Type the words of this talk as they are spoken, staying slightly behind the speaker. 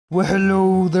Well,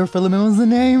 hello there, fellow members. The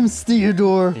name's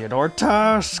Theodore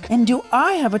Tusk. And do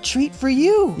I have a treat for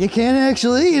you? You can't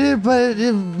actually eat it, but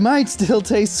it might still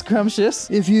taste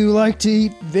scrumptious. If you like to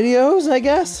eat videos, I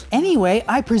guess. Anyway,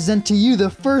 I present to you the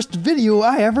first video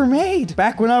I ever made.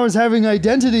 Back when I was having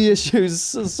identity issues.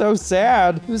 So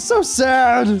sad. It was so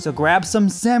sad. So grab some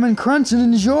salmon crunch and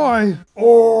enjoy.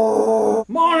 Oh,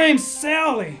 my name's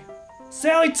Sally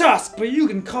Tusk, but you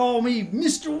can call me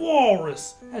Mr.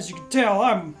 Walrus. As you can tell,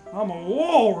 I'm a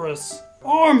walrus.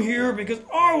 I'm here because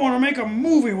I want to make a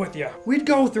movie with you. We'd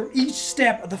go through each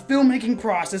step of the filmmaking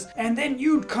process, and then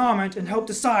you'd comment and help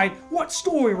decide what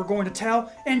story we're going to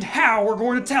tell and how we're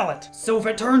going to tell it. So if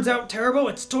it turns out terrible,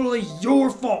 it's totally your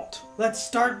fault. Let's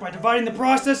start by dividing the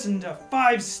process into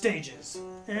 5 stages.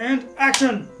 And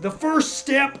action! The first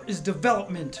step is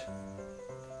development.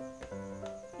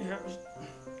 Yeah,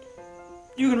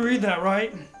 you can read that,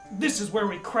 right? This is where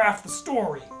we craft the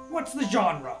story. What's the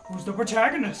genre? Who's the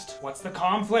protagonist? What's the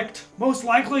conflict? Most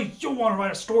likely, you'll want to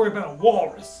write a story about a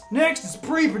walrus. Next is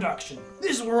pre-production.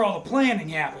 This is where all the planning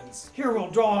happens. Here we'll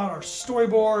draw out our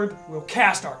storyboard, we'll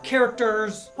cast our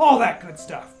characters, all that good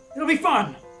stuff. It'll be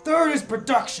fun. Third is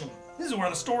production. This is where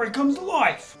the story comes to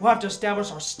life. We'll have to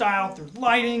establish our style through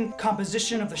lighting,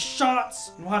 composition of the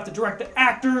shots, and we'll have to direct the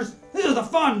actors. This is the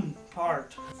fun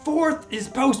part. Fourth is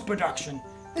post-production.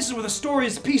 This is where the story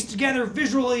is pieced together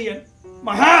visually and...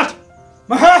 My hat!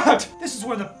 My hat! This is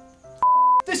where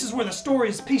the story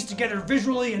is pieced together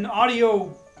visually and audibly.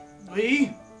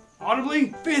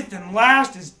 Fifth and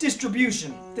last is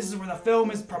distribution. This is where the film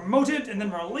is promoted and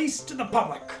then released to the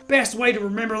public. Best way to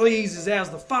remember these is as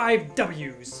the 5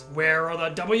 W's. Where are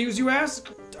the W's, you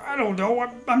ask? I don't know,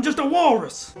 I'm just a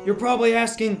walrus. You're probably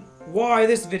asking, why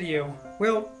this video?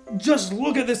 Well, just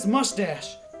look at this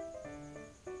mustache.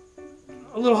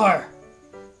 A little higher.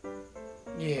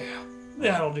 Yeah,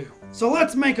 that'll do. So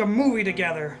let's make a movie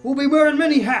together. We'll be wearing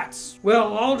many hats.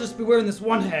 Well, I'll just be wearing this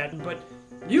one hat, but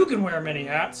you can wear many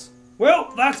hats.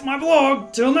 Well, that's my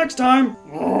vlog. Till next time.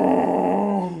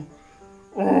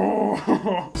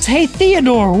 Hey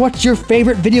Theodore, what's your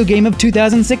favorite video game of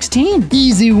 2016?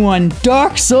 Easy one.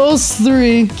 Dark Souls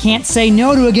 3. Can't say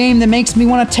no to a game that makes me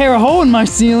want to tear a hole in my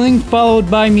ceiling,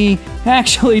 followed by me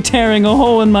actually tearing a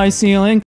hole in my ceiling.